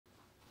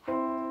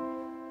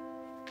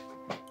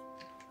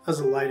How's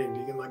the lighting?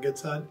 Do you get my good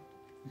side?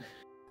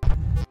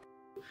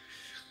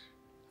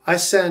 I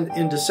sent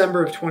in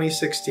December of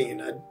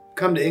 2016. I'd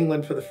come to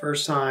England for the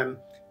first time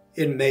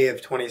in May of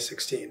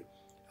 2016,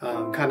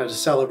 kind of to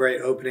celebrate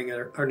opening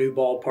our new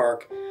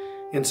ballpark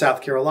in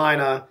South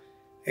Carolina.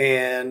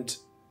 And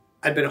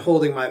I'd been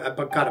holding I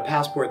got a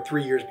passport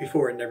 3 years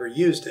before and never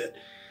used it.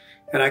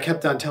 And I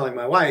kept on telling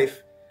my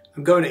wife,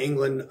 I'm going to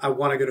England, I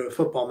want to go to a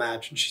football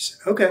match. And she said,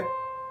 okay.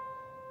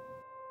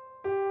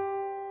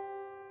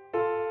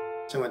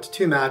 So I went to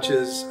 2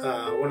 matches,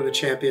 one in the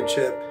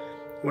championship,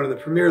 one in the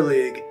Premier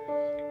League.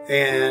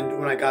 And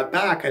when I got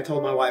back, I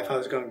told my wife I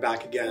was going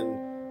back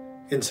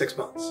again in 6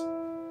 months.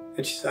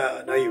 And she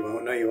said, no, you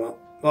won't, no, you won't.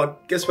 Well,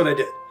 guess what I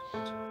did?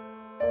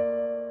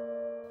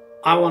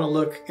 I want to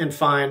look and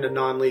find a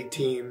non-league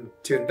team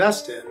to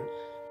invest in.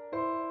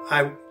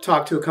 I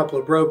talked to a couple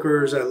of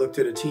brokers. I looked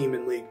at a team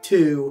in League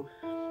 2,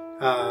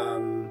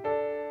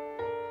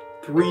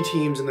 3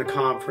 teams in the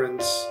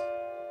conference,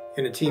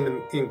 and a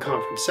team in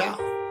Conference South.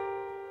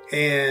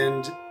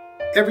 And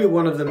every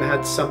one of them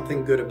had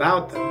something good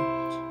about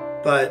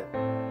them, but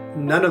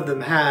none of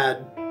them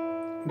had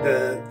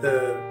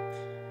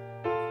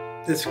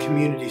this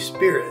community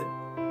spirit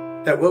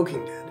that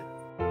Woking did.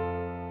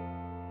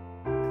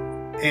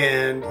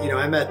 And, you know,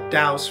 I met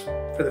Douse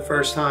for the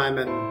first time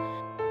and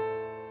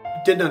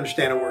didn't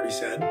understand a word he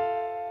said,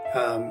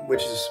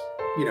 which is,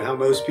 you know, how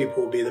most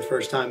people will be the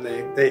first time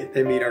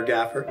they meet our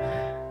gaffer.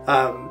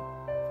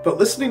 But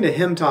listening to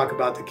him talk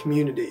about the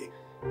community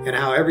and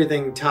how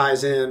everything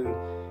ties in,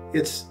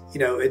 it's, you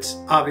know, it's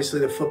obviously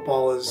the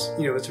football is,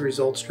 you know, it's a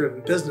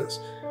results-driven business.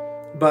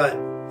 But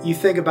you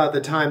think about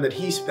the time that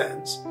he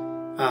spends,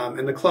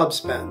 and the club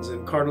spends,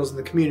 and Cardinals and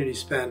the community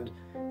spend,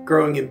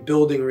 growing and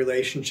building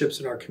relationships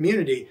in our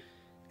community.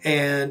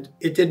 And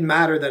it didn't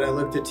matter that I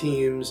looked at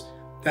teams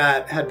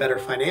that had better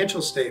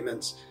financial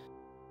statements.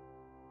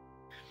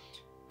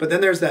 But then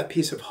there's that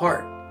piece of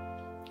heart.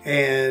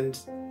 And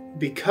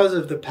because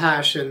of the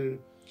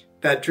passion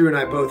that Drew and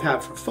I both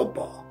have for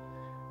football,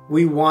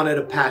 we wanted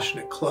a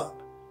passionate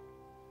club.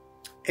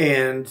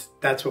 And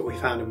that's what we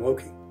found in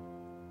Woking.